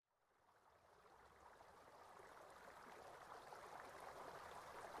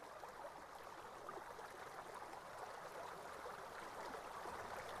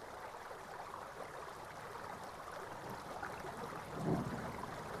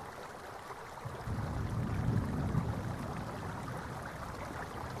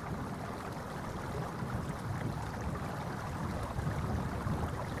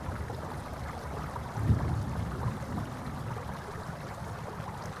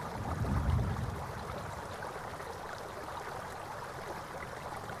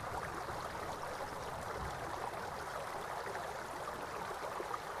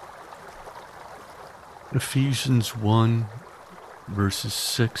Ephesians 1, verses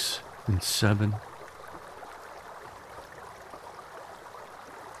 6 and 7.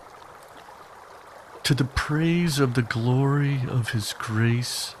 To the praise of the glory of his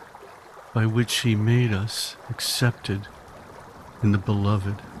grace, by which he made us accepted in the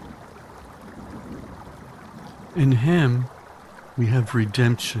beloved. In him we have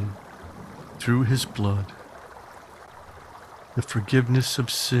redemption through his blood, the forgiveness of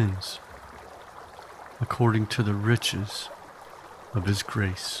sins, according to the riches of his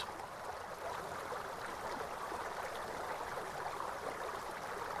grace.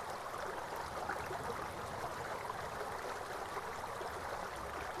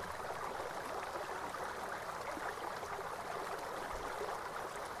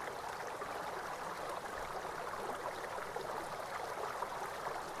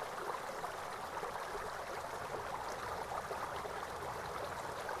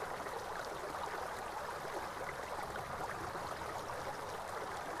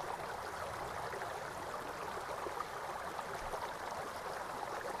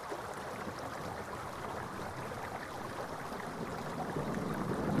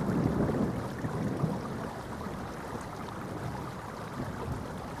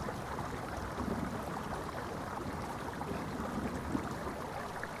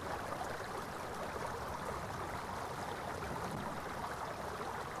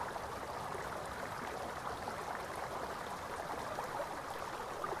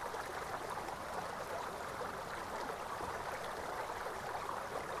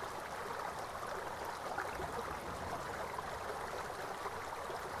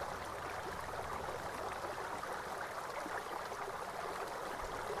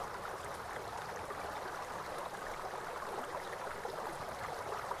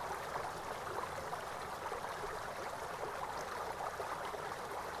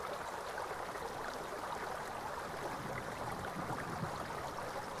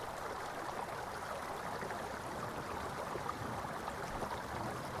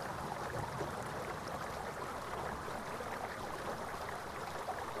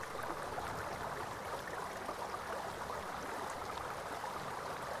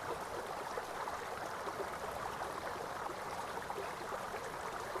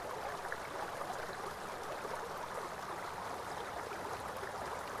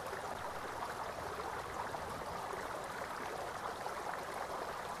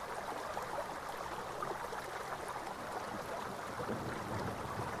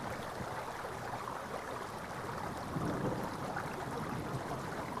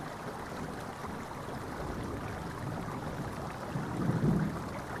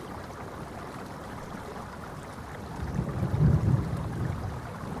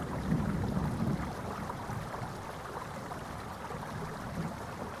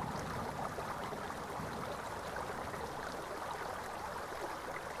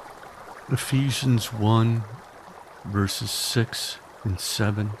 Ephesians 1, verses 6 and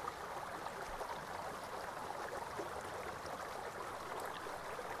 7.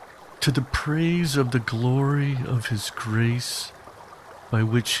 To the praise of the glory of his grace, by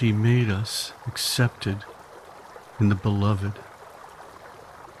which he made us accepted in the beloved.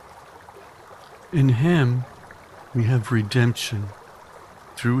 In him we have redemption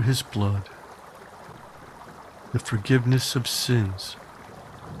through his blood, the forgiveness of sins,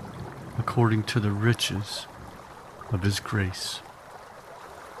 according to the riches of his grace.